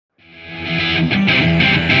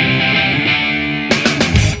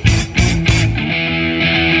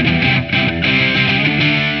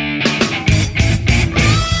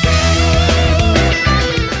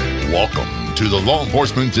Law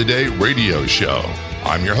Enforcement Today radio show.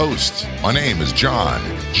 I'm your host. My name is John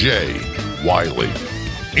J. Wiley.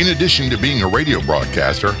 In addition to being a radio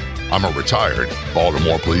broadcaster, I'm a retired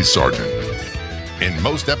Baltimore police sergeant. In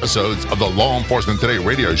most episodes of the Law Enforcement Today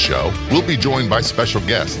radio show, we'll be joined by special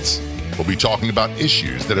guests. We'll be talking about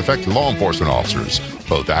issues that affect law enforcement officers,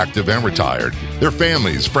 both active and retired, their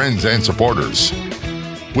families, friends, and supporters.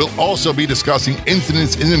 We'll also be discussing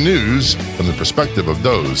incidents in the news from the perspective of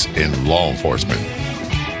those in law enforcement.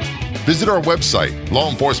 Visit our website,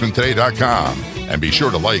 lawenforcementtoday.com, and be sure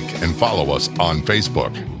to like and follow us on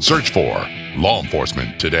Facebook. Search for Law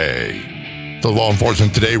Enforcement Today. The Law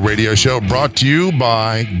Enforcement Today radio show brought to you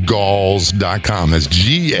by Galls.com. That's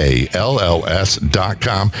GALLS.com.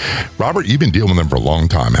 Robert, you've been dealing with them for a long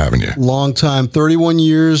time, haven't you? Long time, 31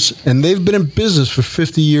 years, and they've been in business for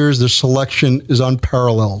 50 years. Their selection is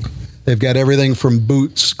unparalleled. They've got everything from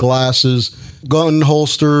boots, glasses, gun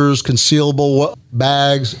holsters, concealable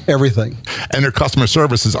bags, everything. And their customer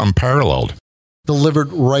service is unparalleled.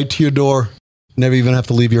 Delivered right to your door. Never even have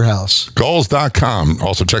to leave your house. Galls.com.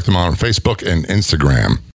 Also check them out on Facebook and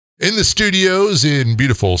Instagram. In the studios in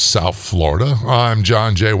beautiful South Florida, I'm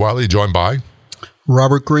John J. Wiley, joined by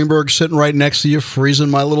Robert Greenberg, sitting right next to you, freezing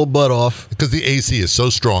my little butt off. Because the AC is so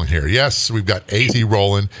strong here. Yes, we've got AC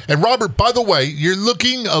rolling. And Robert, by the way, you're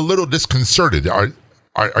looking a little disconcerted. Are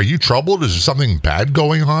you troubled? Is there something bad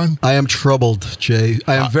going on? I am troubled, Jay.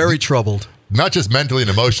 I am very troubled. Not just mentally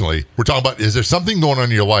and emotionally. We're talking about, is there something going on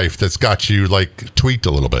in your life that's got you like tweaked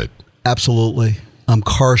a little bit? Absolutely. I'm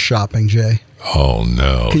car shopping, Jay. Oh,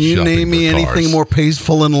 no. Can you name me anything more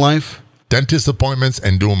painful in life? Dentist appointments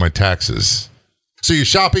and doing my taxes. So you're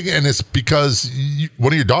shopping, and it's because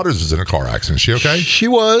one of your daughters was in a car accident. Is she okay? She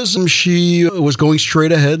was, and she was going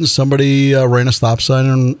straight ahead, and somebody ran a stop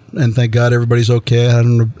sign, and thank God everybody's okay. I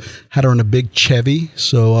had her in a big Chevy,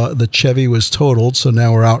 so the Chevy was totaled, so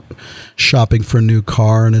now we're out shopping for a new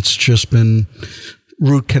car, and it's just been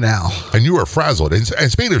root canal. And you were frazzled. And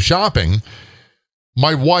speaking of shopping,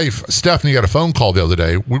 my wife, Stephanie, got a phone call the other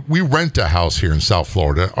day. We rent a house here in South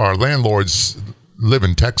Florida. Our landlords live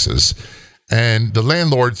in Texas. And the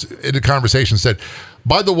landlords in a conversation said,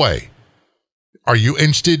 by the way, are you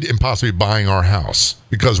interested in possibly buying our house?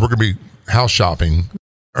 Because we're going to be house shopping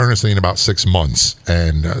earnestly in about 6 months.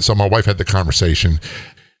 And so my wife had the conversation.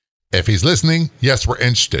 If he's listening, yes, we're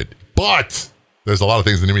interested. But there's a lot of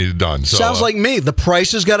things that need to be done. So, sounds like me. The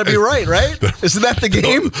price has got to be right, right? Isn't that the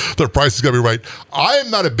game? The price has got to be right. I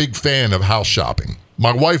am not a big fan of house shopping.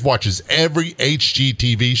 My wife watches every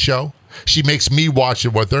HGTV show. She makes me watch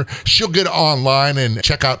it with her. She'll get online and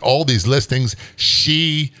check out all these listings.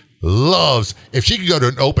 She loves, if she could go to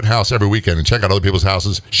an open house every weekend and check out other people's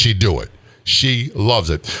houses, she'd do it. She loves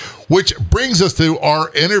it. Which brings us to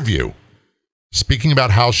our interview. Speaking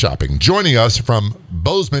about house shopping, joining us from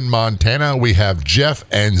Bozeman, Montana, we have Jeff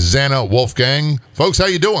and Xana Wolfgang. Folks, how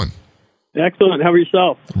you doing? Excellent. How are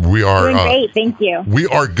yourself? We are doing great. Thank you. We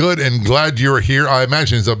are good and glad you're here. I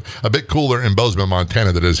imagine it's a bit cooler in Bozeman,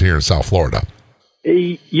 Montana than it is here in South Florida.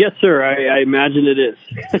 Yes, sir. I imagine it is.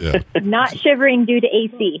 Yeah. Not shivering due to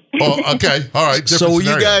AC. Oh, okay. All right. So were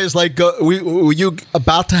you guys like, were you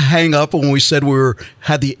about to hang up when we said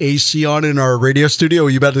had the AC on in our radio studio? Were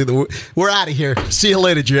you about to, we're out of here. See you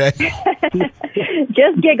later, Jay.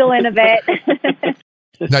 Just giggling a bit.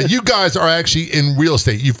 Now, you guys are actually in real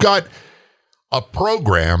estate. You've got a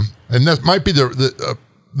program, and that might be the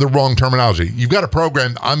wrong terminology. You've got a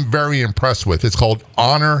program I'm very impressed with. It's called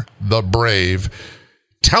Honor the Brave.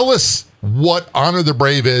 Tell us what Honor the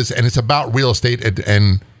Brave is, and it's about real estate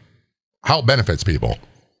and how it benefits people.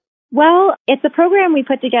 Well, it's a program we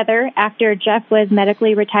put together after Jeff was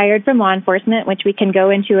medically retired from law enforcement, which we can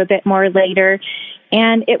go into a bit more later.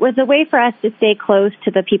 And it was a way for us to stay close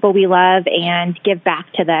to the people we love and give back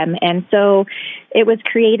to them. And so it was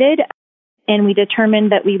created, and we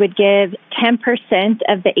determined that we would give 10%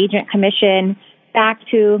 of the agent commission back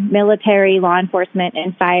to military, law enforcement,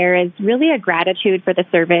 and fire as really a gratitude for the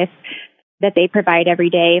service that they provide every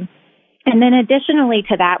day. And then additionally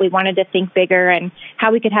to that, we wanted to think bigger and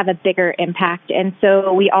how we could have a bigger impact. And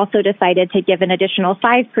so we also decided to give an additional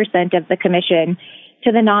 5% of the commission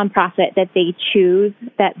to the nonprofit that they choose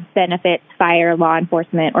that benefits fire, law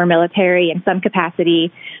enforcement, or military in some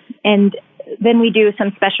capacity. And then we do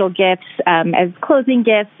some special gifts as closing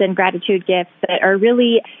gifts and gratitude gifts that are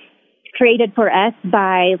really created for us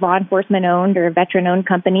by law enforcement-owned or veteran-owned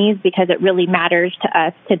companies, because it really matters to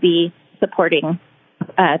us to be supporting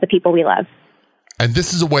the people we love. And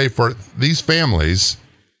this is a way for these families,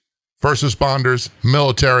 first responders,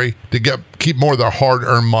 military, to keep more of their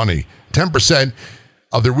hard-earned money. 10%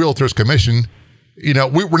 of the realtor's commission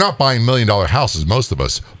we're not buying $1 million houses, most of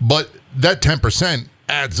us, but that 10%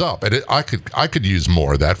 adds up, and I could use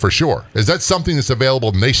more of that for sure. Is that something that's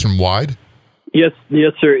available nationwide? Yes,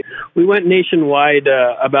 sir. We went nationwide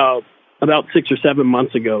about 6 or 7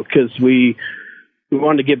 months ago because we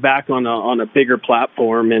wanted to get back on a bigger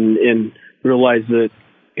platform and realize that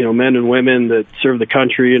men and women that serve the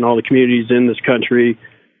country and all the communities in this country,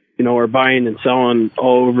 are buying and selling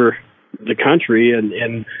all over the country,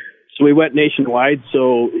 and so we went nationwide.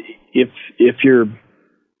 So if you're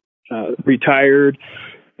retired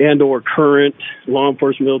and or current law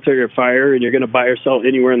enforcement, military, or fire, and you're going to buy or sell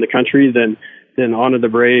anywhere in the country, then Honor the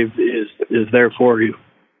Brave is there for you.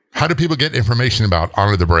 How do people get information about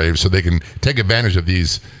Honor the Brave so they can take advantage of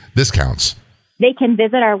these discounts? They can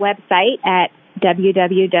visit our website at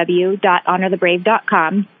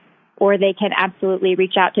www.honorthebrave.com, or they can absolutely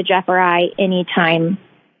reach out to Jeff or I anytime.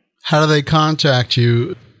 How do they contact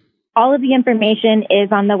you? All of the information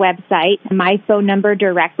is on the website. My phone number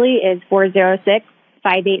directly is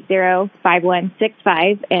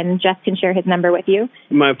 406-580-5165, and Jeff can share his number with you.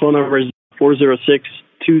 My phone number is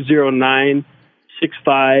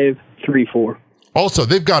 406-209-6534. Also,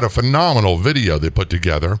 they've got a phenomenal video they put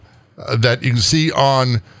together that you can see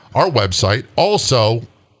on our website, also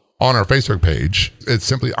on our Facebook page. It's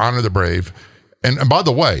simply Honor the Brave. And by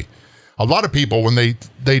the way, a lot of people, when they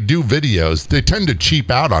do videos, they tend to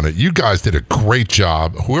cheap out on it. You guys did a great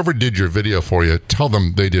job. Whoever did your video for you, tell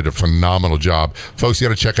them they did a phenomenal job. Folks, you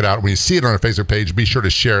got to check it out. When you see it on our Facebook page, be sure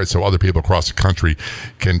to share it so other people across the country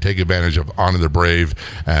can take advantage of Honor the Brave.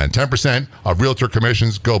 And 10% of realtor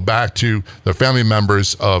commissions go back to the family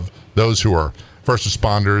members of those who are first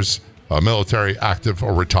responders, military, active,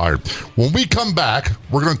 or retired. When we come back,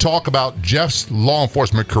 we're going to talk about Jeff's law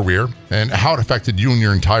enforcement career and how it affected you and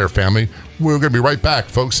your entire family. We're going to be right back,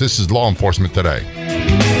 folks. This is Law Enforcement Today.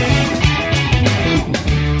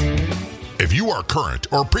 If you are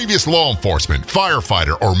current or previous law enforcement,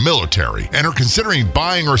 firefighter, or military and are considering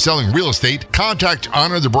buying or selling real estate, contact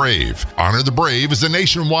Honor the Brave. Honor the Brave is a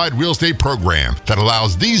nationwide real estate program that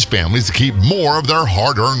allows these families to keep more of their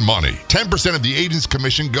hard-earned money. 10% of the agent's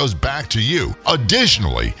commission goes back to you.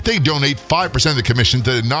 Additionally, they donate 5% of the commission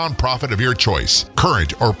to the nonprofit of your choice.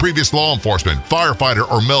 Current or previous law enforcement, firefighter,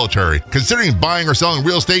 or military considering buying or selling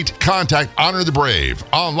real estate, contact Honor the Brave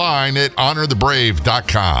online at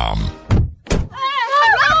honorthebrave.com.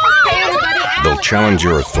 They'll challenge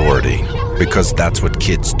your authority because that's what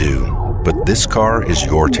kids do. But this car is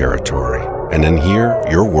your territory. And in here,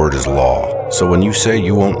 your word is law. So when you say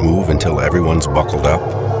you won't move until everyone's buckled up,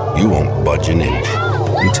 you won't budge an inch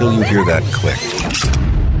until you hear that click.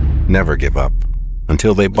 Never give up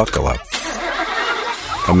until they buckle up.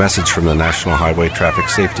 A message from the National Highway Traffic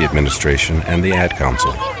Safety Administration and the Ad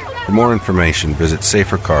Council. For more information, visit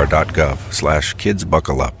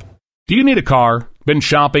safercar.gov/kidsbuckleup. Do you need a car? Been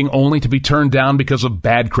shopping only to be turned down because of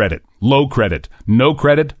bad credit, low credit, no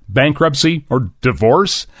credit, bankruptcy, or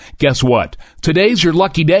divorce? Guess what? Today's your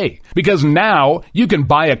lucky day, because now you can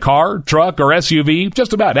buy a car, truck, or SUV,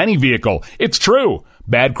 just about any vehicle. It's true.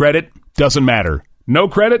 Bad credit doesn't matter. No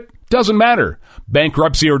credit doesn't matter.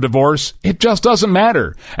 Bankruptcy or divorce, it just doesn't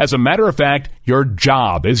matter. As a matter of fact, your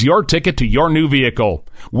job is your ticket to your new vehicle.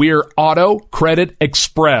 We're Auto Credit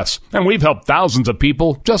Express, and we've helped thousands of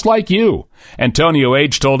people just like you. Antonio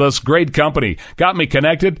H. told us, great company, got me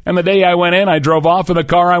connected, and the day I went in, I drove off in the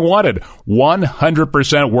car I wanted.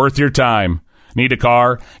 100% worth your time. Need a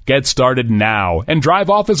car? Get started now and drive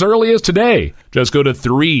off as early as today. Just go to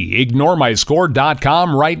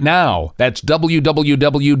 3ignoremyscore.com right now. That's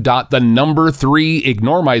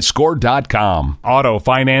www.3ignoremyscore.com. Auto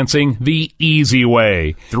financing the easy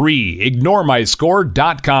way.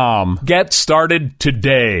 3ignoremyscore.com. Get started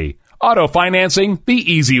today. Auto financing the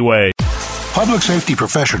easy way. Public safety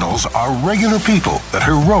professionals are regular people that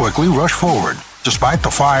heroically rush forward. Despite the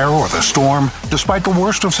fire or the storm, despite the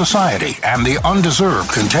worst of society and the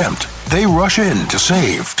undeserved contempt, they rush in to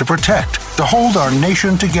save, to protect, to hold our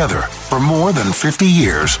nation together. For more than 50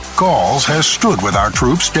 years, Galls has stood with our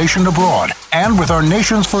troops stationed abroad and with our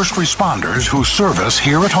nation's first responders who serve us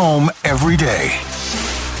here at home every day.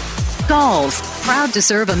 Galls, proud to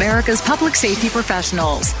serve America's public safety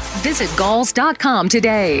professionals. Visit galls.com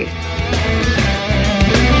today.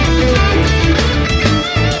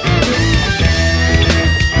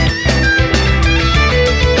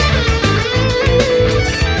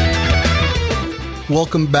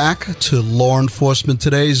 Welcome back to Law Enforcement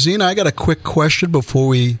Today. Zena, I got a quick question before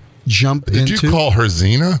we jump into... Did you call her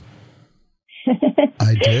Zena?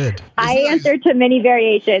 I did. I answered to many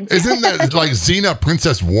variations. Isn't that like Xena,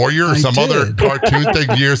 Princess Warrior, or some other cartoon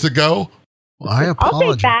thing years ago? I apologize.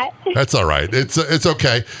 I'll take that. That's all right. It's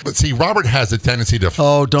okay. But see, Robert has a tendency to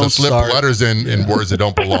don't slip start. letters in words that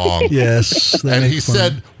don't belong. Yes. And he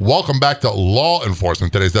said, "Welcome back to law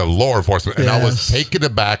enforcement." Today, instead of law enforcement, and I was Yes. taken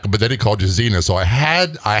aback. But then he called you Xena, so I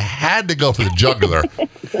had to go for the jugular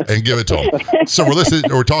and give it to him. So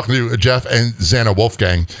we're talking to Jeff and Xana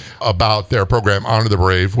Wolfgang about their program Honor the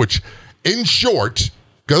Brave, which, in short,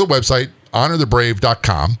 go to the website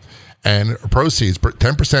honorthebrave.com. And proceeds,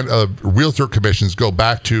 10% of realtor commissions go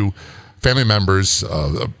back to family members,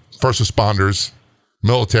 first responders,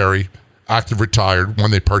 military, active retired, when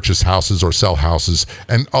they purchase houses or sell houses,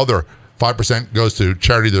 and other 5% goes to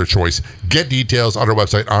charity of their choice. Get details on our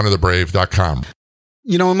website, honorthebrave.com.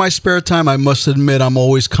 You know, in my spare time, I must admit, I'm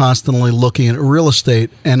always constantly looking at real estate.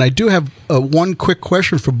 And I do have one quick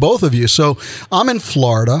question for both of you. So I'm in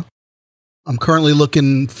Florida. I'm currently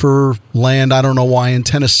looking for land, I don't know why, in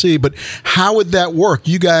Tennessee, but how would that work?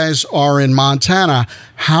 You guys are in Montana.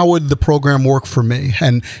 How would the program work for me?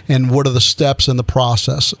 And what are the steps in the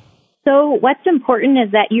process? So what's important is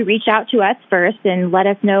that you reach out to us first and let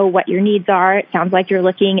us know what your needs are. It sounds like you're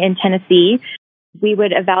looking in Tennessee. We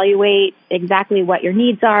would evaluate exactly what your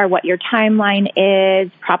needs are, what your timeline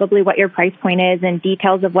is, probably what your price point is, and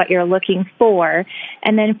details of what you're looking for.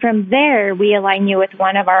 And then from there, we align you with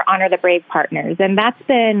one of our Honor the Brave partners. And that's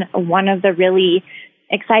been one of the really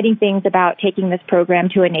exciting things about taking this program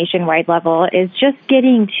to a nationwide level, is just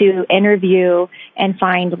getting to interview and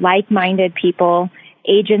find like-minded people,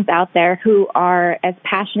 agents out there who are as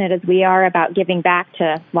passionate as we are about giving back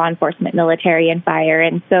to law enforcement, military, and fire.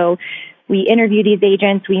 And so we interview these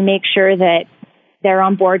agents. We make sure that they're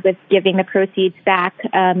on board with giving the proceeds back,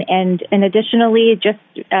 and additionally, just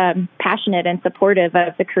passionate and supportive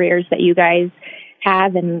of the careers that you guys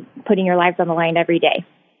have and putting your lives on the line every day.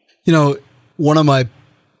 You know, one of my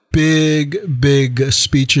big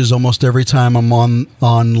speeches almost every time I'm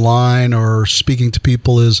online or speaking to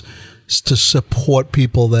people is to support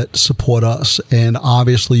people that support us. And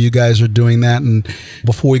obviously you guys are doing that. And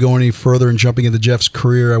before we go any further and jumping into Jeff's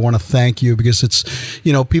career, I want to thank you, because it's,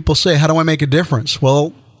 you know, people say, how do I make a difference?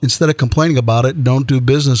 Well, instead of complaining about it, don't do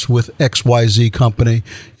business with XYZ company.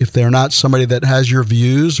 If they're not somebody that has your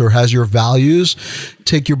views or has your values,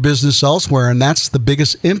 take your business elsewhere. And that's the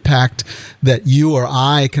biggest impact that you or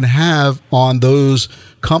I can have on those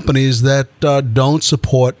companies that don't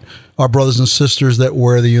support our brothers and sisters that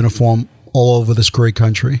wear the uniform all over this great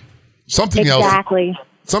country. Something else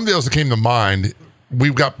that came to mind,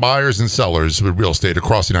 we've got buyers and sellers with real estate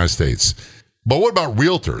across the United States. But what about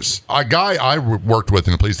realtors? A guy I worked with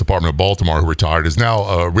in the police department of Baltimore who retired is now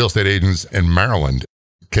a real estate agent in Maryland.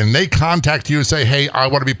 Can they contact you and say, hey, I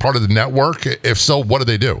want to be part of the network? If so, what do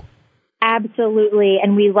they do? Absolutely,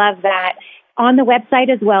 and we love that. On the website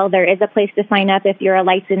as well, there is a place to sign up if you're a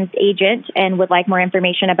licensed agent and would like more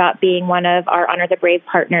information about being one of our Honor the Brave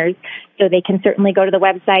partners. So they can certainly go to the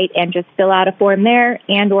website and just fill out a form there,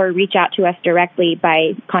 and or reach out to us directly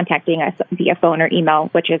by contacting us via phone or email,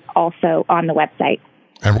 which is also on the website.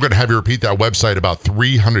 And we're going to have you repeat that website about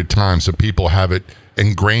 300 times so people have it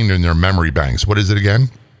ingrained in their memory banks. What is it again?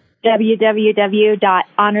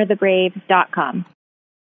 www.honorthebrave.com.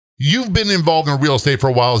 You've been involved in real estate for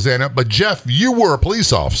a while, Xana, but Jeff, you were a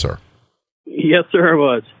police officer. Yes, sir, I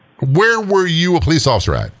was. Where were you a police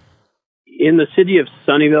officer at? In the city of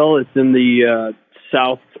Sunnyvale. It's in the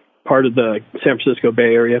south part of the San Francisco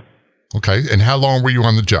Bay Area. Okay, and how long were you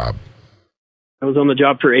on the job? I was on the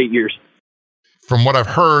job for 8 years. From what I've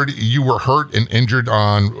heard, you were hurt and injured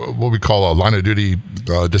on what we call a line of duty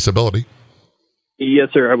disability. Yes,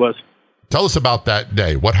 sir, I was. Tell us about that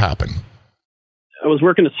day. What happened? I was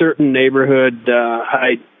working a certain neighborhood,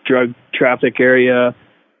 high drug traffic area,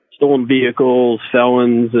 stolen vehicles,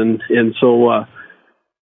 felons, and so I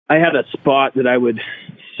had a spot that I would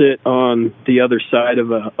sit on the other side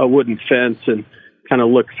of a wooden fence and kind of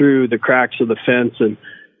look through the cracks of the fence, and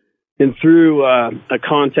through a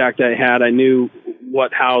contact I had, I knew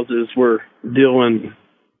what houses were dealing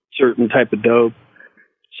certain type of dope.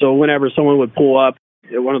 So whenever someone would pull up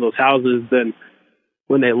at one of those houses, then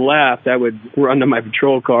when they left, I would run to my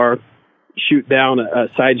patrol car, shoot down a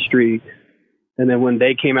side street, and then when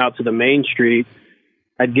they came out to the main street,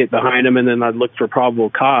 I'd get behind them, and then I'd look for probable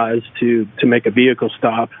cause to make a vehicle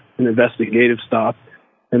stop, an investigative stop,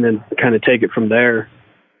 and then kind of take it from there.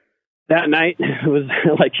 That night was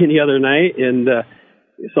like any other night, and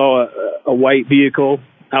we saw a white vehicle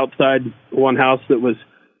outside one house that was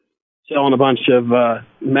selling a bunch of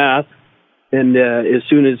meth. And as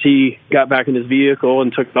soon as he got back in his vehicle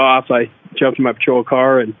and took off, I jumped in my patrol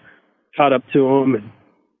car and caught up to him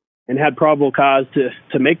and had probable cause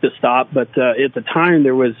to make the stop. But at the time,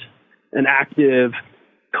 there was an active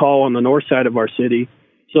call on the north side of our city.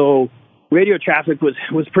 So radio traffic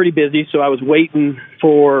was pretty busy, so I was waiting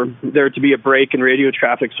for there to be a break in radio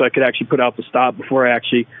traffic so I could actually put out the stop before I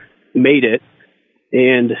actually made it.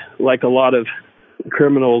 And like a lot of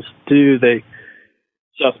criminals do, the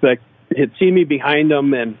suspect had seen me behind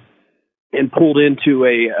them and pulled into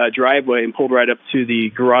a driveway and pulled right up to the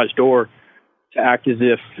garage door to act as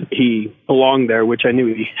if he belonged there, which I knew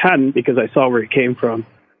he hadn't because I saw where he came from.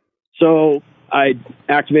 So I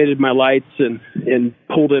activated my lights and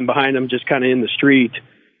pulled in behind him just kind of in the street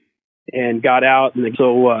and got out. And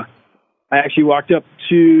so I actually walked up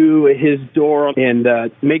to his door and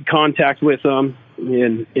made contact with him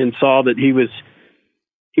and saw that he was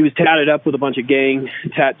tatted up with a bunch of gang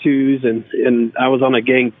tattoos and I was on a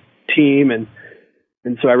gang team and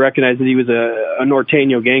so I recognized that he was a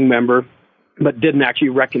Norteño gang member, but didn't actually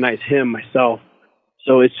recognize him myself.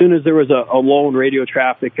 So as soon as there was a lull in radio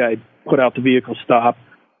traffic, I put out the vehicle stop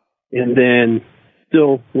and then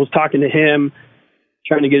still was talking to him,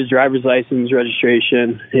 trying to get his driver's license,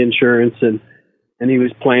 registration, insurance, and he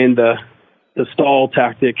was playing the stall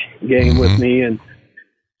tactic game with me. And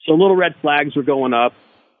so little red flags were going up.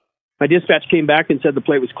 My dispatch came back and said the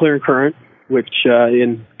plate was clear and current, which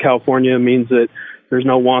in California means that there's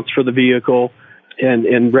no wants for the vehicle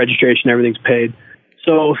and registration, everything's paid.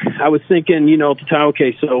 So I was thinking, at the time,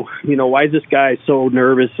 okay, so, why is this guy so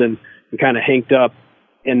nervous and kind of hanked up?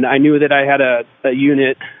 And I knew that I had a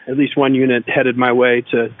unit, at least one unit headed my way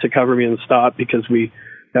to cover me in the stop because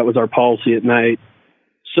that was our policy at night.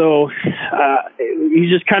 So he's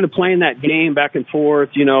just kind of playing that game back and forth.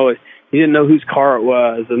 He didn't know whose car it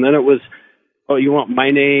was. And then it was, oh, you want my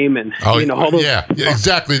name? And, all those. Yeah,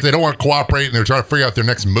 exactly. They don't want to cooperate and they're trying to figure out their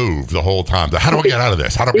next move the whole time. How do I get out of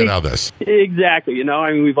this? How do I get out of this? Exactly.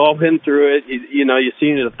 We've all been through it. You've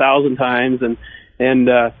seen it 1,000 times. And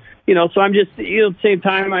so I'm just, at the same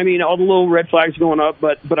time, all the little red flags going up,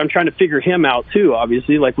 but I'm trying to figure him out too,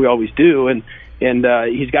 obviously, like we always do. And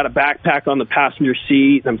he's got a backpack on the passenger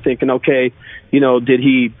seat. I'm thinking, okay, did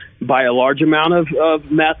he buy a large amount of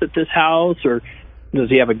meth at this house, or does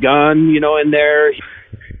he have a gun, in there?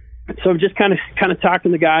 So I'm just kind of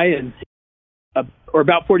talking to the guy, and or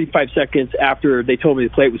about 45 seconds after they told me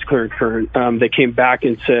the plate was clear and current, they came back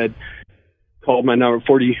and said, called my number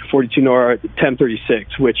 42 Nora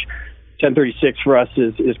 1036, which 1036 for us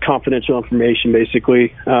is confidential information,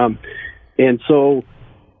 basically. And so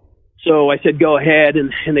I said, go ahead.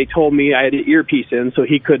 And they told me I had an earpiece in, so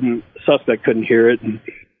suspect couldn't hear it. And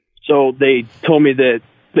so they told me that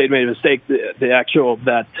they'd made a mistake.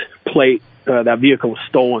 That plate, that vehicle was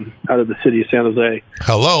stolen out of the city of San Jose.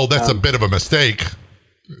 Hello, that's a bit of a mistake.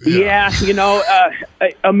 Yeah,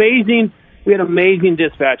 amazing. We had amazing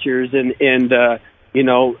dispatchers, and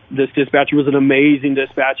this dispatcher was an amazing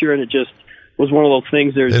dispatcher, and it just was one of those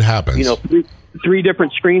things. It happens. Three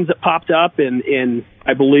different screens that popped up, and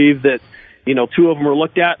I believe that, two of them were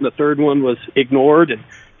looked at, and the third one was ignored,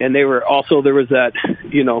 and there was that,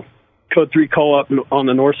 code 3 call up on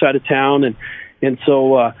the north side of town, and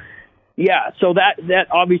so so that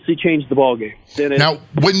obviously changed the ballgame. Now,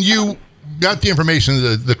 when you got the information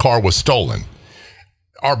that the car was stolen,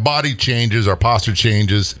 our body changes, our posture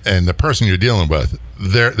changes, and the person you're dealing with,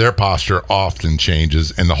 their posture often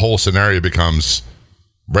changes, and the whole scenario becomes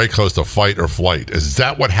very close to fight or flight. Is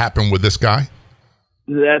that what happened with this guy?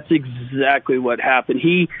 That's exactly what happened.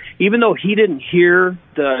 Even though he didn't hear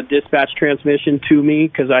the dispatch transmission to me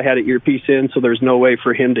because I had an earpiece in, so there's no way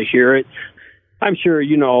for him to hear it. I'm sure,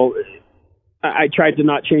 I tried to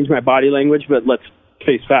not change my body language, but let's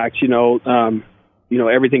face facts,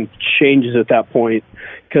 everything changes at that point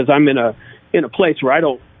because I'm in a place where I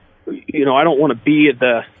don't want to be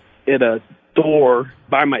at a door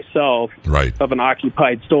by myself, right, of an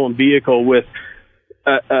occupied stolen vehicle with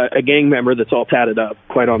a gang member that's all tatted up,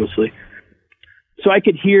 quite honestly. So I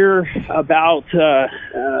could hear about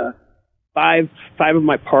five of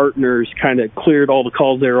my partners kind of cleared all the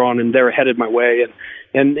calls they were on, and they were headed my way.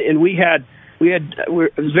 And we were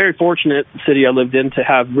very fortunate, the city I lived in, to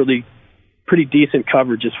have really pretty decent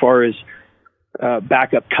coverage as far as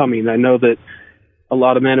backup coming. I know that a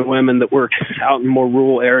lot of men and women that work out in more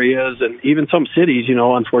rural areas and even some cities,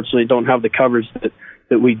 unfortunately don't have the coverage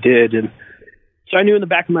that we did. And so I knew in the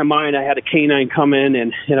back of my mind I had a canine come in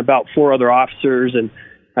and about 4 other officers, and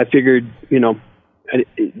I figured,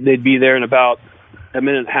 they'd be there in about a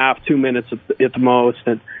minute and a half, 2 minutes at the most.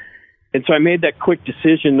 And so I made that quick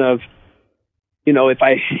decision of, if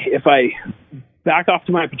I back off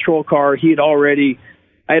to my patrol car,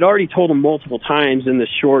 I had already told him multiple times in this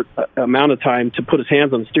short amount of time to put his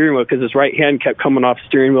hands on the steering wheel because his right hand kept coming off the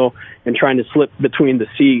steering wheel and trying to slip between the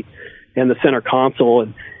seat. and the center console.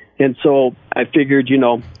 And so I figured,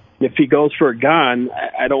 if he goes for a gun,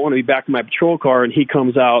 I don't want to be back in my patrol car and he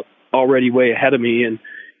comes out already way ahead of me.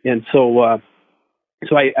 And so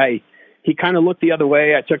he kind of looked the other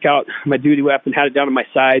way. I took out my duty weapon, had it down on my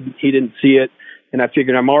side. He didn't see it. And I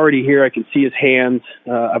figured, I'm already here. I can see his hands.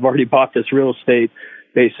 I've already bought this real estate,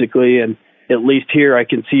 basically. And at least here I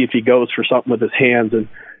can see if he goes for something with his hands. And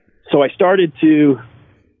so I started to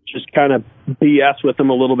just kind of BS with him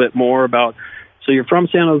a little bit more about, so you're from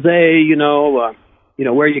San Jose,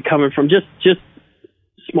 where are you coming from? Just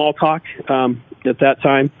small talk at that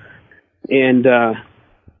time. And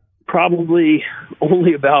probably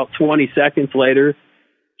only about 20 seconds later,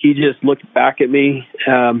 he just looked back at me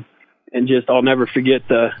and just, I'll never forget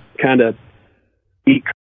the kind of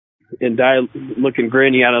looking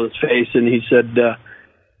grinny out of his face, and he said,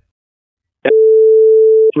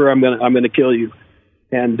 I'm gonna kill you.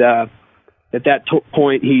 And at that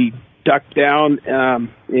point, he ducked down,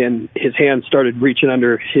 and his hand started reaching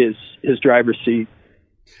under his driver's seat.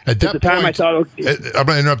 At the time, I thought, okay. I'm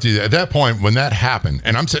going to interrupt you. At that point, when that happened,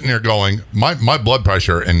 and I'm sitting there going, my blood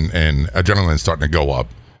pressure and adrenaline is starting to go up,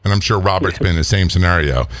 and I'm sure Robert's been in the same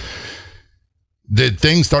scenario. Did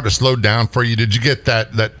things start to slow down for you? Did you get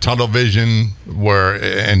that tunnel vision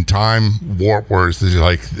and time warp where it's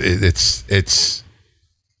like it's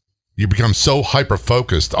you become so hyper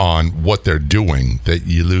focused on what they're doing that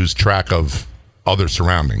you lose track of other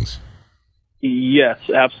surroundings? Yes,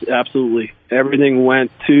 absolutely. Everything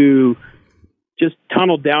went to just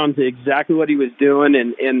tunneled down to exactly what he was doing,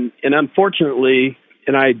 and unfortunately,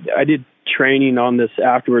 and I did training on this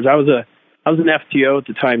afterwards. I was an FTO at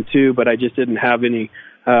the time too, but I just didn't have any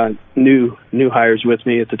new hires with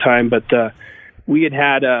me at the time. But we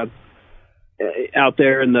had out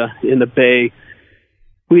there in the bay,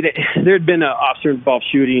 there had been an officer involved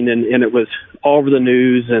shooting, and it was all over the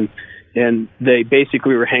news, and they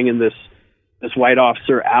basically were hanging this white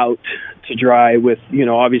officer out to dry with,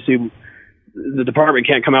 obviously the department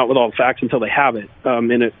can't come out with all the facts until they have it.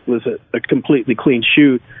 And it was a completely clean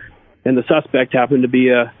shoot, and the suspect happened to be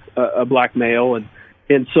a black male.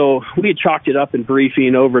 And so we had chalked it up in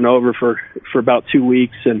briefing over and over for about 2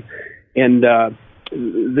 weeks. And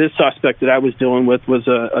this suspect that I was dealing with was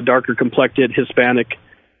a darker complected Hispanic.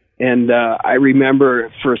 And I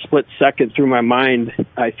remember for a split second through my mind,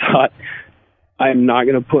 I thought, I'm not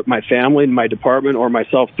going to put my family, my department, or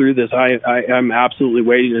myself through this. I'm absolutely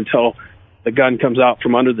waiting until the gun comes out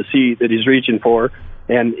from under the seat that he's reaching for,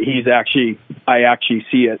 and I actually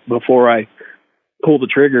see it before I pull the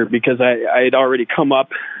trigger, because I had already come up,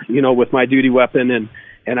 with my duty weapon,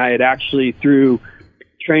 and I had actually, through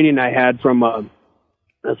training I had from a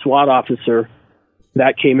SWAT officer,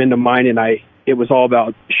 that came into mind, and it was all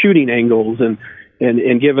about shooting angles and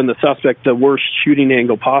giving the suspect the worst shooting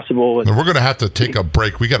angle possible. And we're going to have to take a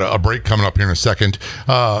break. We got a break coming up here in a second,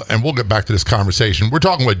 and we'll get back to this conversation. We're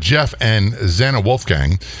talking with Jeff and Xana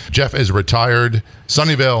Wolfgang. Jeff is a retired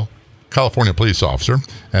Sunnyvale, California police officer,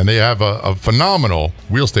 and they have a phenomenal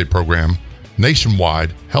real estate program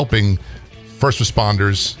nationwide helping first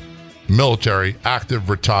responders, military, active,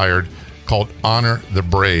 retired, called Honor the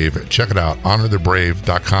Brave. Check it out,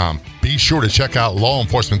 honorthebrave.com. Be sure to check out Law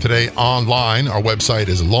Enforcement Today online. Our website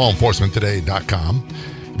is lawenforcementtoday.com.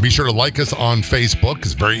 Be sure to like us on Facebook.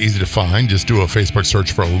 It's very easy to find. Just do a Facebook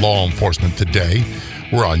search for Law Enforcement Today.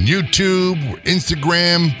 We're on YouTube,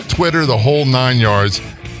 Instagram, Twitter, the whole 9 yards.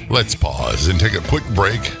 Let's pause and take a quick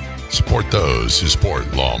break. Support those who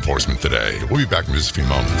support Law Enforcement Today. We'll be back in just a few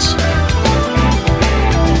moments.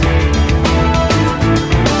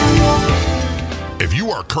 If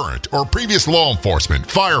you are current or previous law enforcement,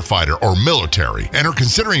 firefighter, or military and are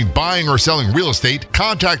considering buying or selling real estate,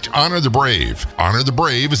 contact Honor the Brave. Honor the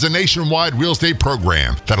Brave is a nationwide real estate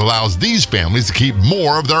program that allows these families to keep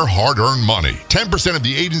more of their hard-earned money. 10% of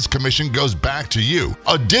the agent's commission goes back to you.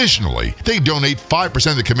 Additionally, they donate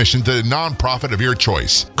 5% of the commission to the nonprofit of your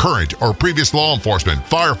choice. Current or previous law enforcement,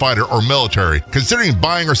 firefighter, or military considering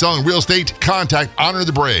buying or selling real estate, contact Honor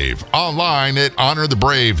the Brave online at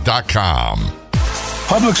honorthebrave.com.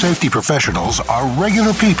 Public safety professionals are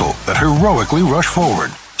regular people that heroically rush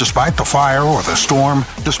forward. Despite the fire or the storm,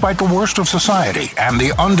 despite the worst of society and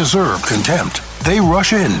the undeserved contempt, they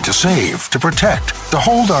rush in to save, to protect, to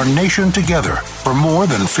hold our nation together. For more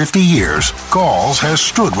than 50 years, Galls has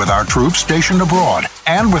stood with our troops stationed abroad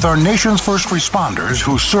and with our nation's first responders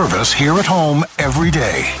who serve us here at home every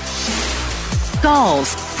day.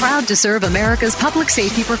 Galls, proud to serve America's public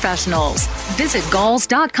safety professionals. Visit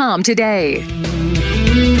galls.com today.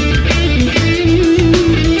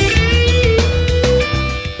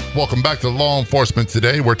 Welcome Welcome back to Law Enforcement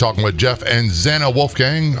Today. We're talking with Jeff and Xana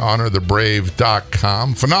Wolfgang,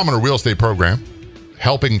 honorthebrave.com. Phenomenal real estate program,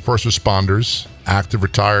 helping first responders, active,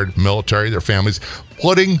 retired, military, their families,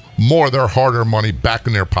 putting more of their hard-earned money back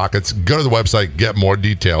in their pockets. Go to the website, get more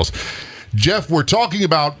details. Jeff, we're talking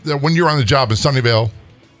about when you were on the job in Sunnyvale,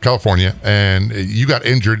 California, and you got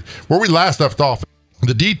injured. Where we last left off,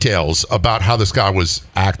 the details about how this guy was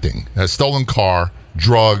acting. A stolen car,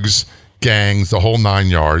 drugs, gangs, the whole 9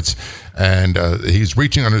 yards, and he's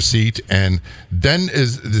reaching under seat, and then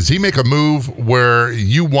does he make a move where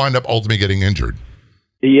you wind up ultimately getting injured?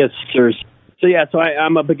 Yes, sir. So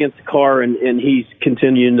I'm up against the car, and he's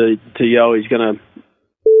continuing to yell he's going to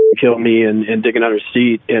kill me and digging under the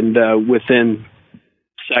seat, and within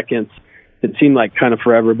seconds, it seemed like kind of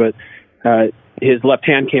forever, but his left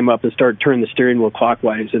hand came up and started turning the steering wheel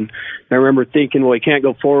clockwise, and I remember thinking, well, he can't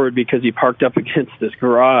go forward because he parked up against this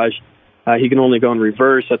garage. He can only go in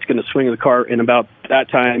reverse. That's going to swing the car. And about that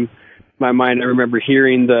time, my mind, I remember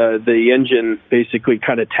hearing the engine basically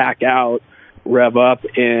kind of tack out, rev up,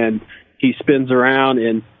 and he spins around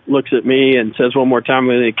and looks at me and says, one more time, I'm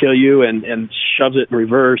going to kill you, and shoves it in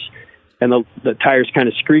reverse. And the tires kind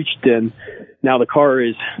of screeched, and now the car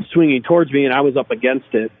is swinging towards me, and I was up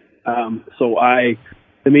against it. So I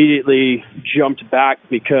immediately jumped back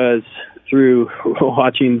because through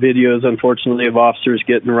watching videos, unfortunately, of officers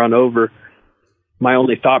getting run over, my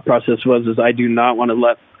only thought process is I do not want to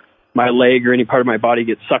let my leg or any part of my body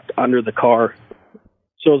get sucked under the car.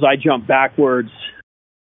 So as I jumped backwards,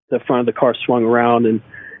 the front of the car swung around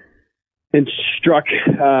and struck.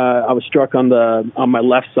 I was struck on my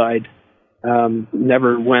left side.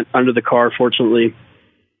 Never went under the car, fortunately.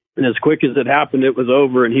 And as quick as it happened, it was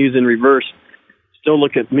over, and he was in reverse, still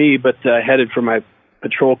looking at me, but headed for my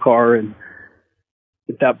patrol car. And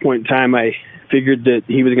at that point in time, I figured that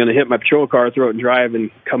he was going to hit my patrol car, throw it in drive, and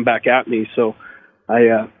come back at me. So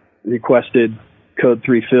I requested code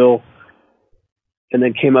 3 fill, and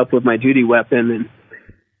then came up with my duty weapon. And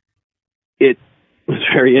it was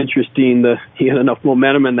very interesting. He had enough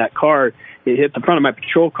momentum in that car. It hit the front of my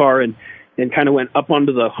patrol car and kind of went up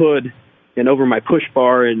onto the hood and over my push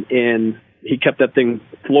bar, and he kept that thing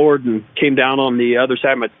floored and came down on the other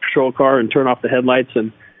side of my patrol car and turned off the headlights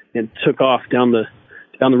and took off down the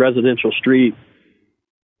residential street.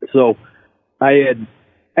 So I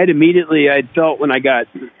felt when I got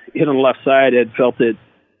hit on the left side, I had felt it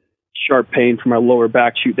sharp pain from my lower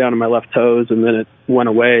back shoot down to my left toes, and then it went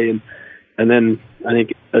away, and then I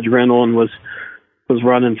think adrenaline was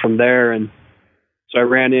running from there, and so I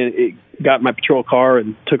ran in, got my patrol car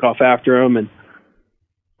and took off after him, and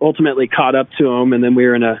ultimately caught up to him, and then we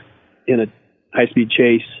were in a high-speed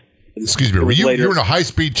chase. Excuse me, you were in a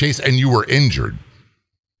high-speed chase and you were injured?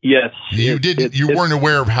 Yes. You weren't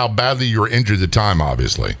aware of how badly you were injured at the time,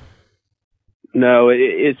 obviously. No,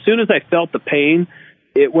 as soon as I felt the pain,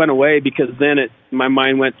 it went away, because then my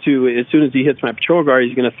mind went to, as soon as he hits my patrol car,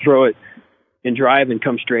 he's going to throw it and drive and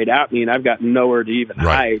come straight at me, and I've got nowhere to even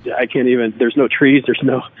hide. I can't even, there's no trees, there's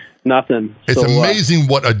nothing. It's amazing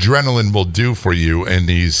what adrenaline will do for you in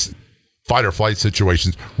these fight or flight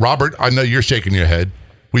situations. Robert, I know you're shaking your head.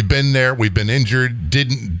 We've been there, we've been injured,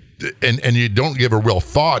 and you don't give a real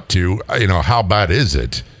thought to, how bad is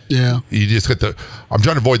it? Yeah. You just I'm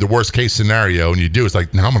trying to avoid the worst case scenario, and you do, it's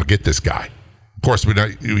like, now I'm going to get this guy. Of course, we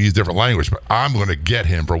use different language, but I'm going to get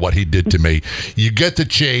him for what he did to me. You get the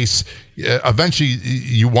chase. Eventually,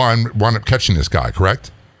 you wind up catching this guy,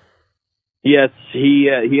 correct? Yes, he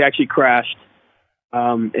actually crashed,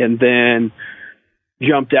 and then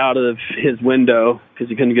jumped out of his window because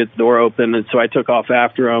he couldn't get the door open, and so I took off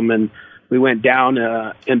after him, and we went down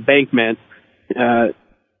embankment, and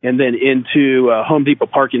then into a Home Depot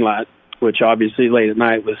parking lot, which obviously late at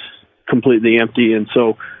night was completely empty, and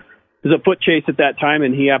so it was a foot chase at that time,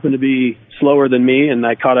 and he happened to be slower than me, and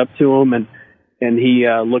I caught up to him, and he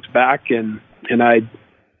looked back, and I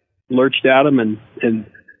lurched at him and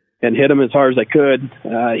hit him as hard as I could.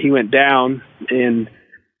 He went down, and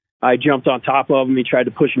I jumped on top of him. He tried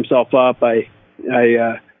to push himself up. I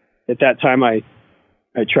at that time I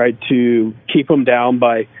tried to keep him down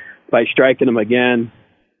by striking him again,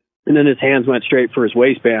 and then his hands went straight for his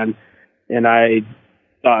waistband, and I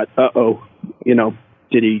thought,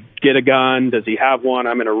 did he get a gun? Does he have one?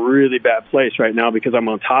 I'm in a really bad place right now because I'm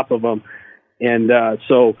on top of him. And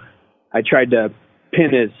so I tried to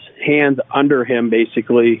pin his hands under him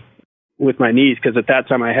basically with my knees, because at that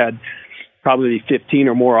time I had probably 15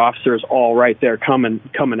 or more officers all right there coming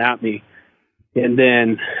at me. And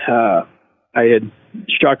then I had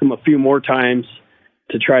struck him a few more times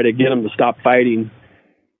to try to get him to stop fighting.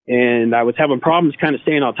 and I was having problems kind of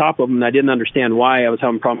staying on top of them, and I didn't understand why. I was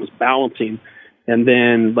having problems balancing. And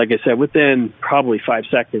then, like I said, within probably 5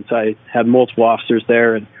 seconds, I had multiple officers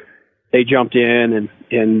there, and they jumped in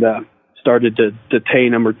and started to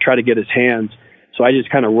detain him or try to get his hands. So I just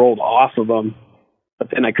kind of rolled off of him, but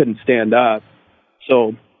then I couldn't stand up.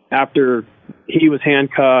 So after he was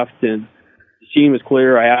handcuffed and the scene was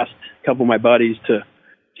clear, I asked a couple of my buddies to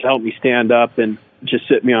help me stand up and just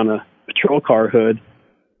sit me on a patrol car hood.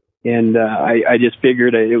 And I just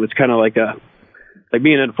figured it was kind of like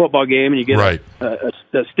being at a football game and you get a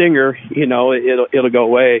stinger, it'll go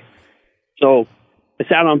away. So I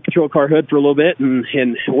sat on the patrol car hood for a little bit and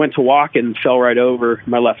went to walk and fell right over.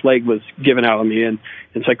 My left leg was giving out on me, and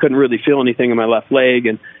so I couldn't really feel anything in my left leg.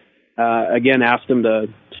 And again, asked them to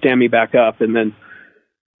stand me back up. And then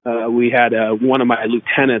we had one of my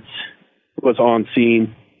lieutenants was on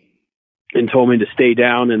scene and told me to stay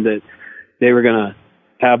down and that they were going to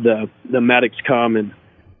have the medics come and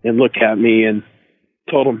look at me, and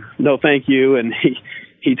told him no thank you. And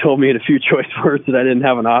he told me in a few choice words that I didn't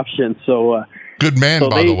have an option. So good man,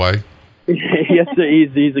 by the way. Yes,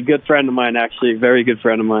 he's a good friend of mine, actually, a very good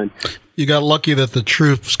friend of mine. You got lucky that the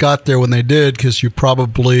troops got there when they did, because you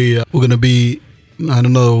probably were going to be, I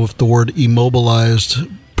don't know if the word immobilized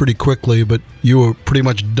pretty quickly, but you were pretty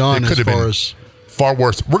much done as far as... Far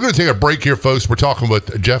worse. We're going to take a break here, folks. We're talking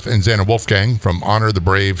with Jeff and Xana Wolfgang from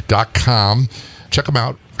HonorTheBrave.com. Check them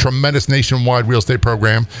out. Tremendous nationwide real estate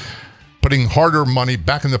program, putting harder money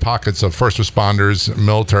back in the pockets of first responders,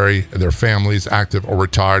 military, their families, active or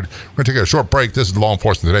retired. We're going to take a short break. This is Law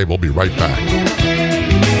Enforcement Today. We'll be right back.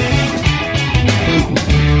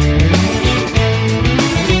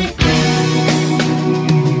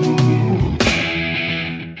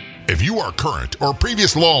 If you are current or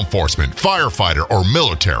previous law enforcement, firefighter, or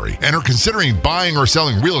military and are considering buying or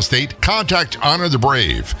selling real estate, contact Honor the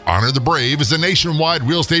Brave. Honor the Brave is a nationwide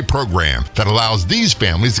real estate program that allows these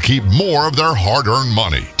families to keep more of their hard-earned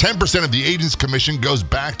money. 10% of the agent's commission goes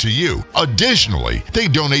back to you. Additionally, they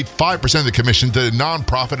donate 5% of the commission to the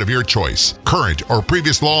nonprofit of your choice. Current or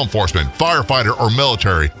previous law enforcement, firefighter, or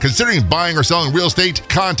military considering buying or selling real estate,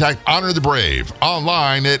 contact Honor the Brave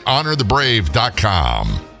online at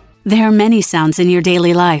HonorTheBrave.com. There are many sounds in your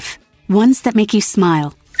daily life. Ones that make you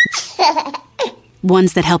smile.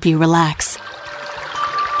 Ones that help you relax.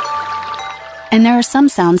 And there are some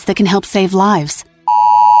sounds that can help save lives.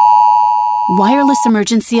 Wireless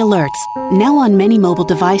emergency alerts, now on many mobile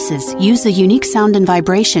devices, use a unique sound and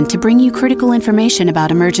vibration to bring you critical information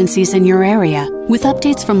about emergencies in your area. With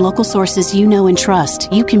updates from local sources you know and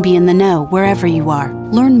trust, you can be in the know wherever you are.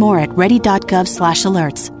 Learn more at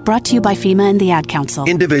ready.gov/alerts. Brought to you by FEMA and the Ad Council.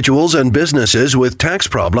 Individuals and businesses with tax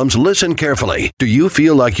problems, listen carefully. Do you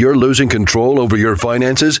feel like you're losing control over your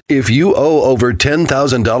finances? If you owe over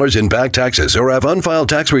 $10,000 in back taxes or have unfiled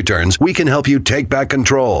tax returns, we can help you take back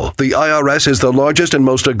control. The IRS is the largest and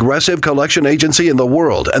most aggressive collection agency in the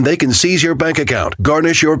world, and they can seize your bank account,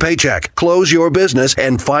 garnish your paycheck, close your business,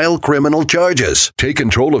 and file criminal charges. Take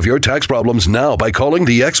control of your tax problems now by calling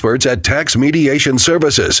the experts at Tax Mediation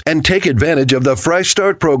Services and take advantage of the Fresh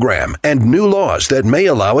Start program and new laws that may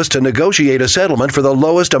allow us to negotiate a settlement for the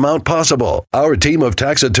lowest amount possible. Our team of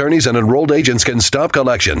tax attorneys and enrolled agents can stop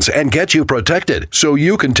collections and get you protected so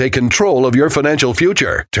you can take control of your financial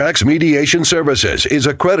future. Tax Mediation Services is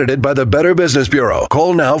accredited by the Better Business Bureau.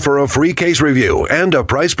 Call now for a free case review and a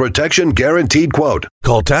price protection guaranteed quote.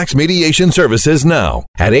 Call Tax Mediation Services now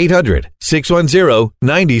at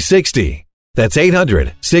 800-610-9060. That's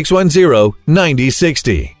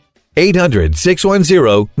 800-610-9060.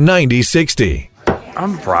 800-610-9060.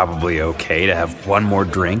 I'm probably okay to have one more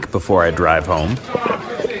drink before I drive home.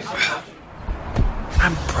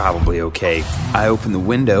 I'm probably okay. I open the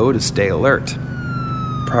window to stay alert.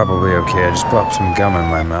 Probably okay. I just popped some gum in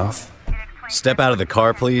my mouth. Step out of the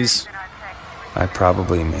car, please. I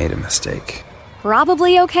probably made a mistake.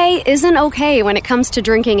 Probably okay isn't okay when it comes to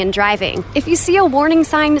drinking and driving. If you see a warning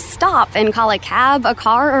sign, stop and call a cab, a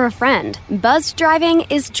car, or a friend. Buzzed driving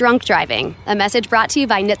is drunk driving. A message brought to you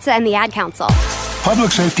by NHTSA and the Ad Council.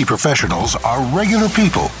 Public safety professionals are regular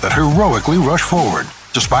people that heroically rush forward.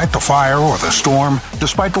 Despite the fire or the storm,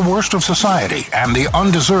 despite the worst of society and the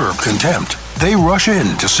undeserved contempt, they rush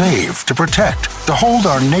in to save, to protect, to hold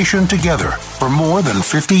our nation together. For more than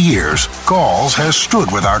 50 years, Galls has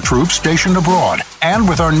stood with our troops stationed abroad and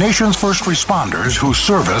with our nation's first responders who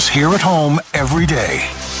serve us here at home every day.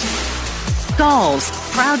 Galls,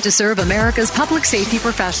 proud to serve America's public safety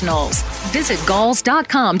professionals. Visit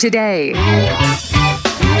galls.com today.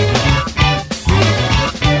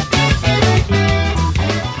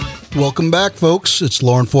 Welcome back, folks. It's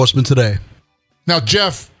Law Enforcement Today. Now,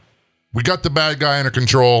 Jeff, we got the bad guy under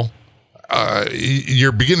control.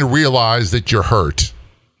 You're beginning to realize that you're hurt.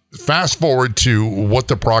 Fast forward to what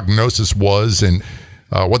the prognosis was and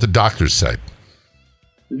what the doctors said.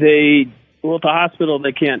 At the hospital,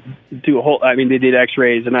 they can't do they did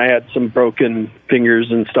x-rays, and I had some broken fingers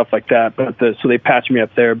and stuff like that. But so they patched me up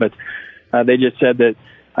there. But they just said that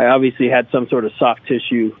I obviously had some sort of soft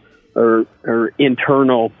tissue or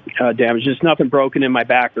internal damage. Just nothing broken in my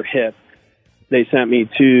back or hip. They sent me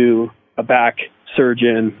to a back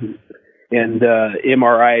surgeon, and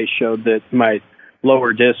MRI showed that my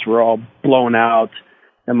lower discs were all blown out,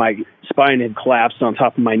 and my spine had collapsed on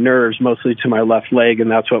top of my nerves, mostly to my left leg, and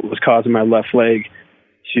that's what was causing my left leg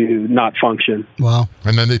to not function. Wow.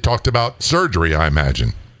 And then they talked about surgery, I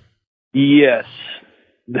imagine. Yes.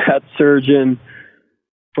 That surgeon,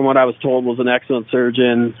 from what I was told, was an excellent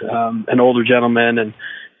surgeon, an older gentleman, and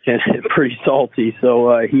pretty salty.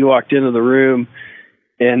 So he walked into the room,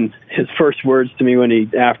 and his first words to me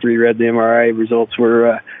after he read the MRI results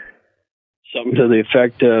were something to the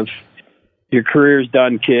effect of, "Your career's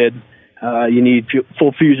done, kid. You need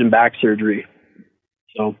full fusion back surgery."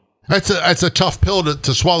 So that's a tough pill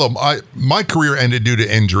to swallow. My career ended due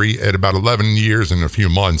to injury at about 11 years and a few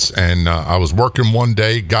months, and I was working one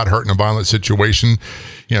day, got hurt in a violent situation.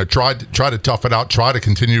 Tried to tough it out, try to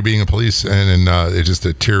continue being a police, and then it just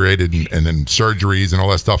deteriorated, and then surgeries and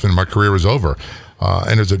all that stuff, and my career was over.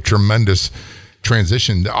 And it was a tremendous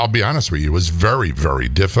transition. I'll be honest with you, it was very, very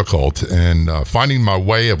difficult, and finding my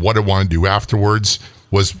way of what I want to do afterwards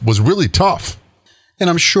was really tough. And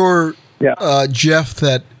I'm sure, Jeff,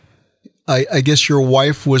 that I guess your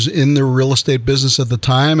wife was in the real estate business at the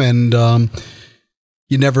time, and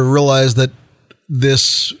you never realized that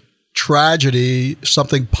this tragedy,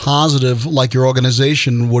 something positive like your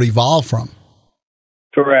organization, would evolve from.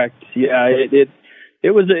 Correct. Yeah,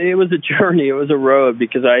 it was a journey. It was a road,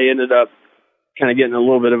 because I ended up kind of getting a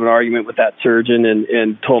little bit of an argument with that surgeon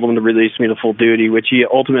and told him to release me to full duty, which he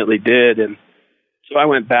ultimately did. And so I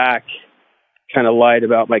went back, kind of lied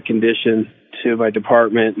about my condition to my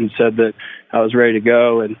department and said that I was ready to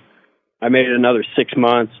go. And I made it another 6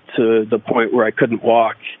 months to the point where I couldn't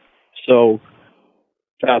walk. So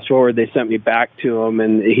fast forward, they sent me back to him,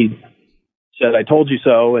 and he said, "I told you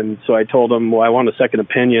so." And so I told him, "Well, I want a second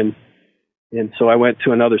opinion." And so I went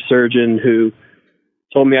to another surgeon who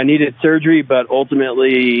told me I needed surgery, but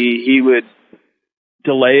ultimately he would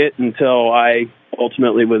delay it until I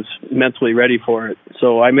ultimately was mentally ready for it.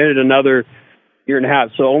 So I made it another year and a half.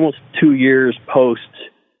 So almost 2 years post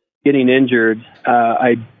getting injured,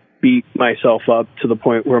 I beat myself up to the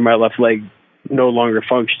point where my left leg no longer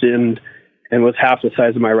functioned and was half the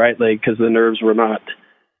size of my right leg, because the nerves were not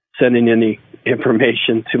sending any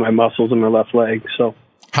information to my muscles in my left leg. So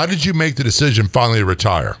how did you make the decision finally to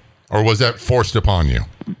retire? Or was that forced upon you?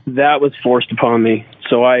 That was forced upon me.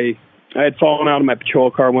 So I had fallen out of my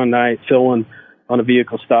patrol car one night, filling on a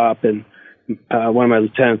vehicle stop, and one of my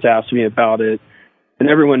lieutenants asked me about it. And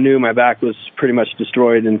everyone knew my back was pretty much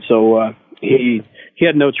destroyed, and so he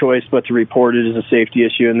had no choice but to report it as a safety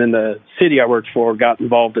issue. And then the city I worked for got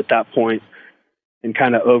involved at that point and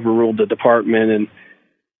kind of overruled the department and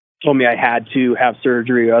told me I had to have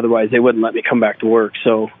surgery, otherwise they wouldn't let me come back to work.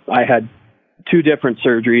 So I had 2 different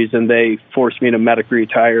surgeries, and they forced me to medically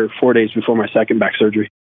retire 4 days before my second back surgery.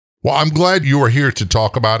 Well, I'm glad you were here to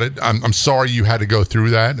talk about it. I'm sorry you had to go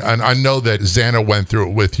through that. And I know that Xana went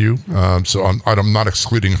through it with you, so I'm not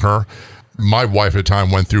excluding her. My wife at the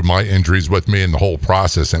time went through my injuries with me in the whole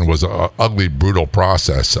process, and it was an ugly, brutal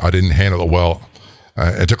process. I didn't handle it well.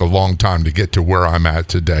 It took a long time to get to where I'm at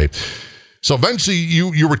today. So eventually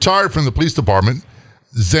you retired from the police department.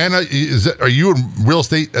 Xana, are you in real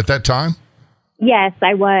estate at that time? Yes,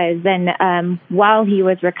 I was. And while he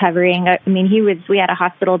was recovering, we had a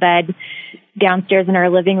hospital bed downstairs in our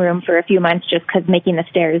living room for a few months, just because taking the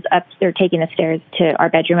stairs to our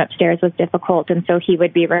bedroom upstairs was difficult. And so he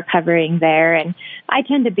would be recovering there. And I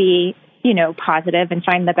tend to be, positive and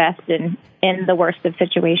find the best in the worst of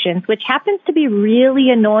situations, which happens to be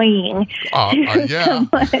really annoying. Yeah.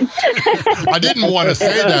 I didn't want to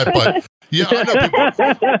say that, but yeah, I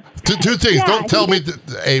know. Two things. Yeah. Don't tell me,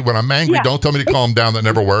 when I'm angry, don't tell me to calm down. That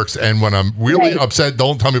never works. And when I'm really upset,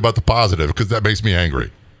 don't tell me about the positive, because that makes me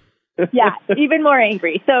angry. Yeah, even more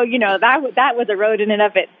angry. So, that was a road in and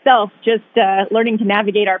of itself, just learning to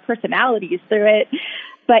navigate our personalities through it.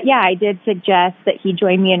 But yeah, I did suggest that he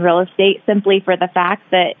join me in real estate simply for the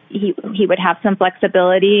fact that he would have some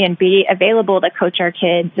flexibility and be available to coach our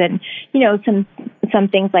kids and, some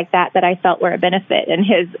things like that I felt were a benefit. And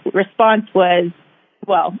his response was,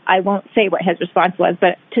 well, I won't say what his response was,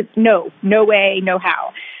 but no way, no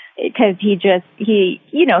how. because he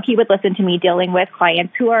would listen to me dealing with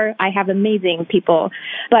clients I have amazing people,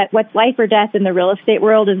 but what's life or death in the real estate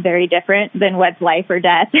world is very different than what's life or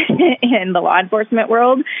death in the law enforcement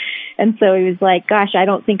world. And so he was like, gosh, I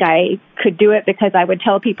don't think I could do it because I would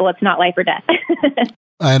tell people it's not life or death.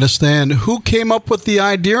 I understand. Who came up with the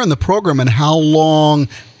idea in the program, and how long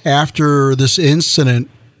after this incident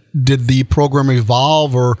did the program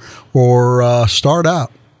evolve or start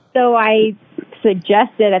out? So I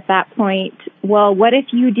suggested at that point, well, what if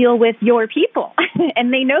you deal with your people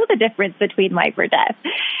and they know the difference between life or death?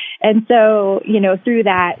 And so, through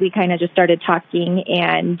that, we kind of just started talking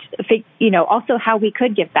and, also how we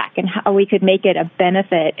could give back and how we could make it a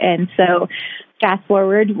benefit. And so fast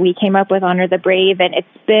forward, we came up with Honor the Brave, and it's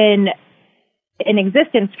been in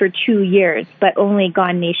existence for 2 years, but only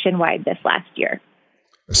gone nationwide this last year.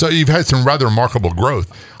 So you've had some rather remarkable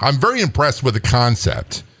growth. I'm very impressed with the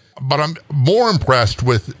concept, but I'm more impressed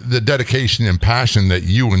with the dedication and passion that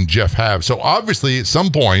you and Jeff have. So obviously, at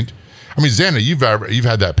some point, Xana, you've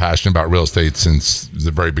had that passion about real estate since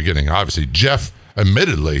the very beginning. Obviously, Jeff,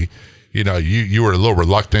 admittedly, you were a little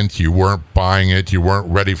reluctant. You weren't buying it. You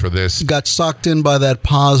weren't ready for this. Got sucked in by that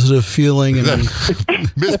positive feeling, and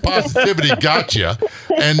Miss Positivity got you.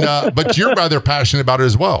 But you're rather passionate about it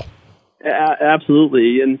as well.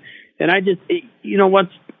 Absolutely, and I just once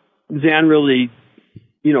Zan really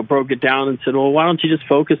broke it down and said, well, why don't you just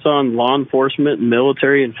focus on law enforcement and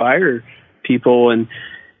military and fire people, and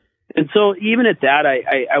so even at that,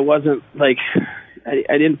 I wasn't like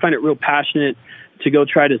I didn't find it real passionate to go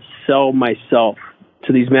try to sell myself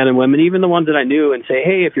to these men and women, even the ones that I knew, and say,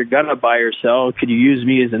 hey, if you're gonna buy or sell, could you use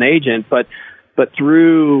me as an agent? But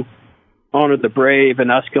through Honor the Brave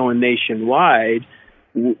and us going nationwide,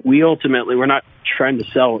 we're not trying to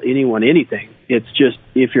sell anyone anything. It's just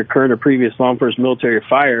if you're current or previous law enforcement, military, or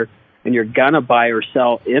fire, and you're going to buy or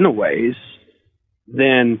sell anyways,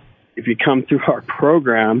 then if you come through our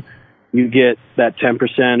program, you get that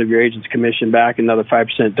 10% of your agent's commission back, another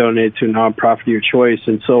 5% donated to a nonprofit of your choice.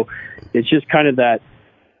 And so it's just kind of that,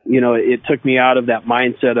 it took me out of that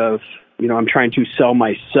mindset of, I'm trying to sell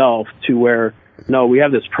myself to where, no, we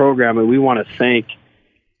have this program and we want to thank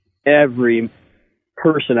every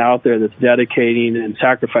person out there that's dedicating and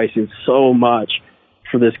sacrificing so much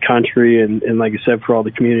for this country and like I said, for all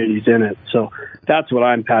the communities in it. So that's what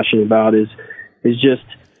I'm passionate about is just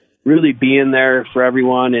really being there for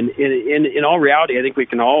everyone. And in all reality, I think we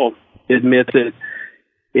can all admit that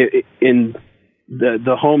in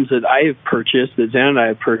the homes that I have purchased, that Zan and I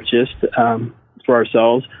have purchased for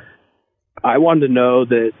ourselves, I wanted to know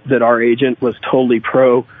that our agent was totally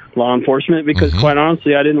pro law enforcement because quite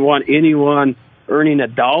honestly, I didn't want anyone earning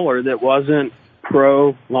 $1 that wasn't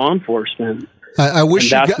pro law enforcement. I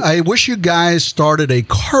wish you guys started a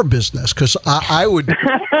car business because I would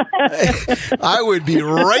I would be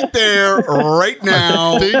right there right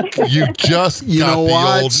now. I think you just got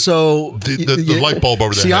the light bulb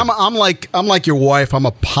over there. See, I'm like your wife. I'm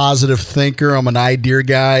a positive thinker. I'm an idea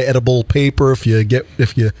guy. Edible paper. If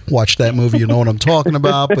you watch that movie, you know what I'm talking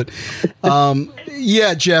about. But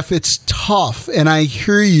yeah, Jeff, it's tough, and I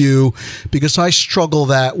hear you because I struggle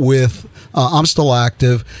that with. I'm still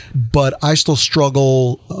active, but I still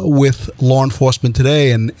struggle with law enforcement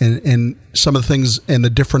today and some of the things and the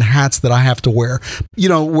different hats that I have to wear.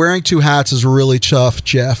 Wearing two hats is really tough,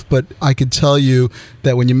 Jeff, but I can tell you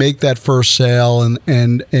that when you make that first sale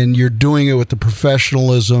and you're doing it with the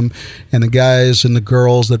professionalism and the guys and the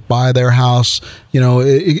girls that buy their house,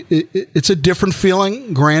 it's a different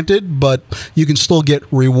feeling, granted, but you can still get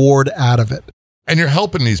reward out of it. And you're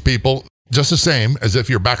helping these people just the same as if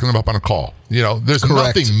you're backing them up on a call. There's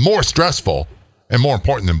Correct. Nothing more stressful and more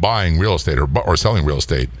important than buying real estate or selling real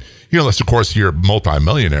estate. Unless, of course, you're a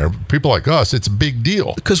multimillionaire. People like us, it's a big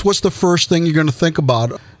deal. Because what's the first thing you're going to think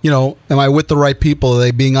about? Am I with the right people? Are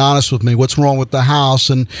they being honest with me? What's wrong with the house?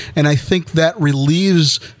 And I think that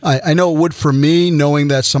relieves, I know it would for me, knowing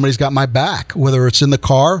that somebody's got my back, whether it's in the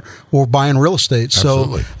car or buying real estate.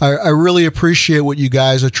 Absolutely. So I really appreciate what you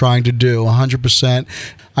guys are trying to do, 100%.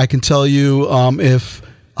 I can tell you if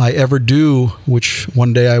I ever do, which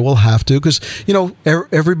one day I will have to, because,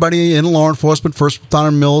 everybody in law enforcement, first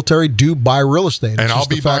responder, military, do buy real estate. And I'll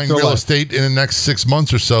be buying real estate in the next 6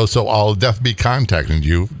 months or so I'll definitely be contacting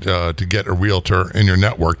you to get a realtor in your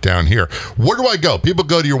network down here. Where do I go? People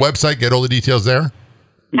go to your website, get all the details there?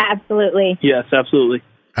 Absolutely. Yes, absolutely.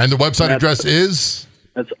 And the website address is?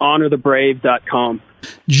 That's honorthebrave.com.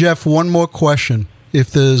 Jeff, one more question.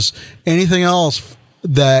 If there's anything else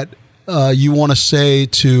that you want to say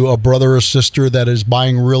to a brother or sister that is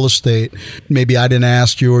buying real estate, maybe I didn't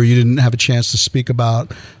ask you or you didn't have a chance to speak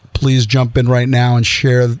about, please jump in right now and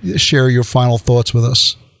share your final thoughts with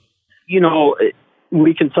us.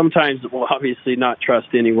 We can sometimes, obviously not trust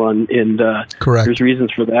anyone, and correct. There's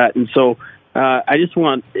reasons for that. And so I just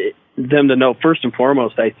want them to know, first and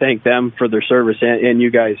foremost, I thank them for their service and you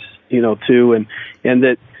guys, too, and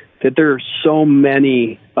that there are so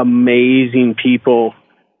many amazing people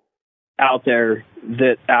out there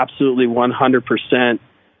that absolutely 100%,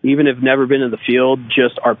 even if never been in the field,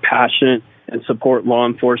 just are passionate and support law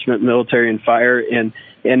enforcement, military, and fire, and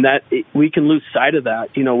that we can lose sight of that,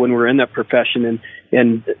 when we're in that profession,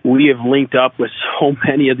 and we have linked up with so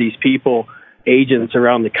many of these people, agents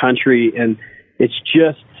around the country, and it's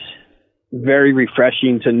just very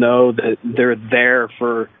refreshing to know that they're there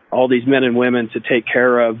for all these men and women to take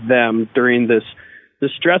care of them during this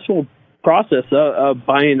stressful process of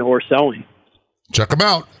buying or selling. Check them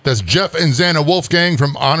out. That's Jeff and Xana Wolfgang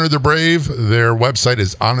from Honor the Brave. Their website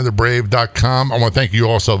is honorthebrave.com. I want to thank you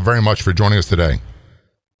also very much for joining us today.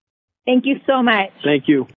 Thank you so much. Thank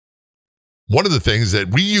you. One of the things that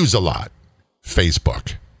we use a lot,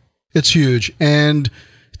 Facebook. It's huge. And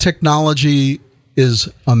technology is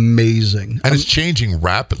amazing. And it's changing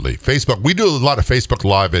rapidly. Facebook, we do a lot of Facebook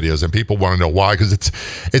Live videos, and people want to know why, because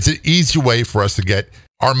it's an easy way for us to get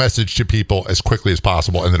our message to people as quickly as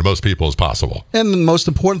possible and to the most people as possible. And the most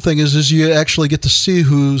important thing is you actually get to see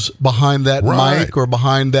who's behind that mic or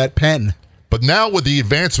behind that pen. But now with the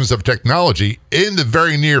advancements of technology, in the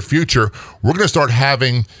very near future, we're going to start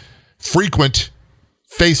having frequent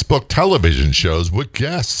Facebook television shows with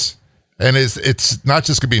guests. And it's not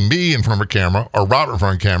just going to be me in front of a camera or Robert in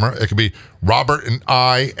front of a camera. It could be Robert and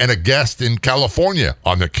I and a guest in California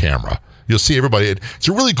on the camera. You'll see everybody. It's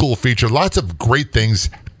a really cool feature. Lots of great things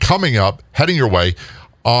coming up, heading your way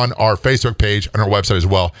on our Facebook page and our website as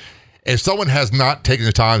well. If someone has not taken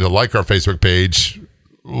the time to like our Facebook page,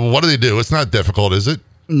 what do? It's not difficult, is it?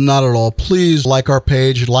 Not at all. Please like our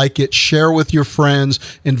page, like it, share with your friends,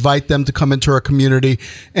 invite them to come into our community.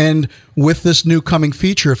 And with this new coming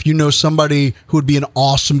feature, if you know somebody who would be an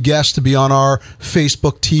awesome guest to be on our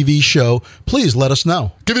Facebook TV show, please let us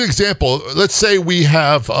know. Give you an example. Let's say we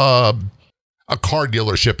have a car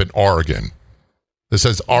dealership in Oregon that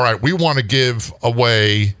says, all right, we want to give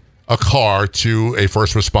away a car to a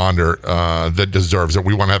first responder that deserves it.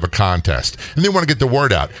 We want to have a contest. And they want to get the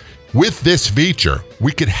word out. With this feature,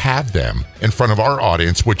 we could have them in front of our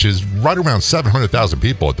audience, which is right around 700,000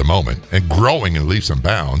 people at the moment and growing in leaps and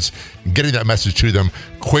bounds, and getting that message to them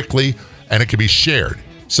quickly, and it can be shared.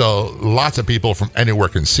 So lots of people from anywhere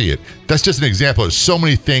can see it. That's just an example of so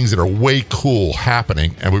many things that are way cool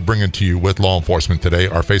happening, and we bring it to you with Law Enforcement Today,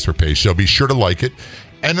 our Facebook page. So be sure to like it.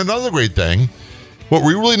 And another great thing, what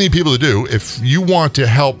we really need people to do, if you want to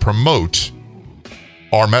help promote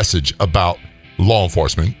our message about law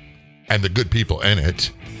enforcement and the good people in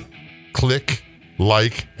it, click,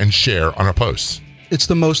 like, and share on our posts. It's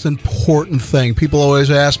the most important thing. People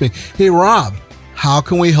always ask me, hey, Rob, how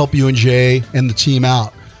can we help you and Jay and the team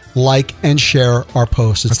out? Like and share our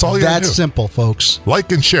posts. It's that simple, folks.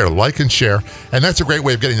 Like and share. And that's a great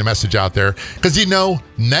way of getting the message out there. Because,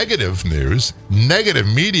 negative news, negative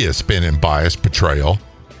media spin and bias portrayal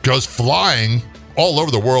goes flying all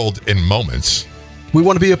over the world in moments. We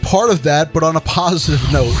want to be a part of that, but on a positive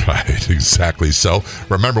note. Right, exactly. So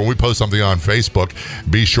remember, when we post something on Facebook,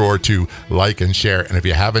 be sure to like and share. And if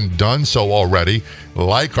you haven't done so already,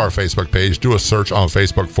 like our Facebook page. Do a search on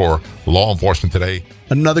Facebook for Law Enforcement Today.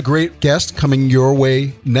 Another great guest coming your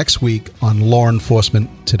way next week on Law Enforcement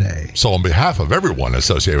Today. So on behalf of everyone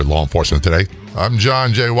associated with Law Enforcement Today, I'm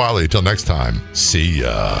John J. Wiley. Till next time, see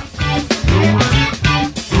ya.